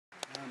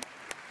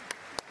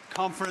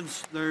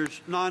Conference.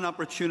 There's now an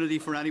opportunity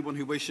for anyone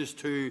who wishes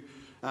to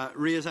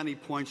raise any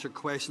points or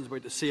questions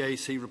about the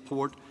CAC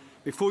report.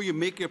 Before you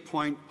make your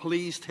point,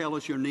 please tell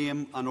us your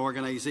name and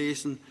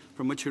organisation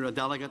from which you're a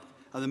delegate,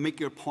 and then make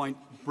your point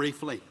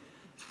briefly.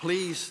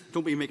 Please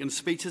don't be making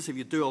speeches. If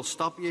you do, I'll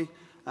stop you.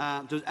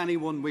 Does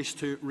anyone wish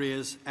to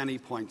raise any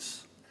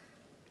points?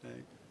 Okay.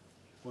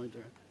 Point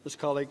there. This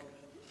colleague,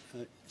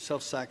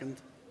 self-second,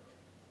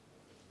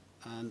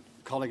 and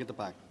colleague at the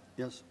back.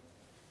 Yes?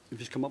 You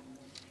just come up.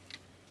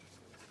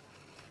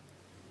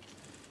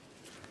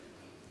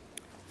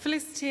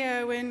 Felicity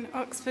Irwin,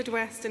 Oxford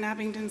West and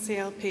Abingdon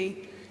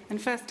CLP,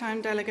 and first-time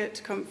delegate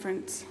to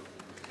Conference.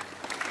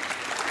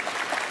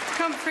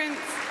 Conference,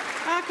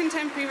 our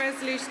contemporary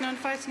resolution on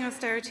fighting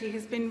austerity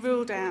has been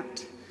ruled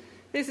out.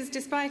 This is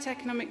despite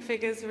economic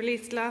figures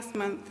released last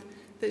month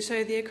that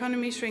show the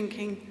economy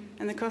shrinking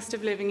and the cost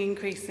of living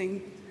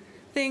increasing.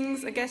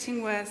 Things are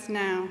getting worse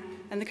now,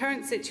 and the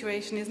current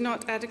situation is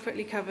not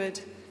adequately covered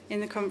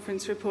in the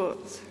Conference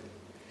reports.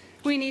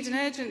 We need an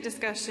urgent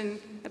discussion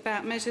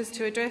about measures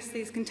to address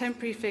these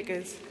contemporary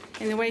figures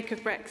in the wake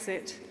of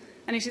Brexit,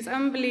 and it is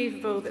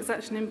unbelievable that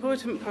such an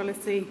important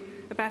policy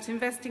about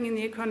investing in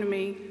the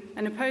economy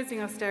and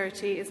opposing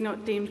austerity is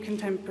not deemed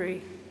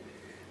contemporary.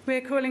 We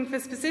are calling for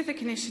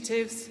specific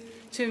initiatives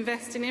to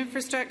invest in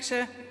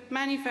infrastructure,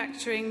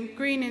 manufacturing,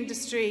 green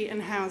industry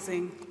and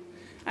housing.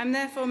 I am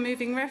therefore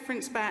moving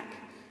reference back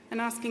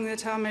and asking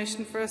that our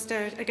motion for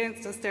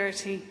against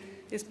austerity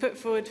is put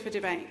forward for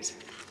debate.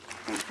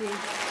 Thank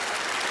you.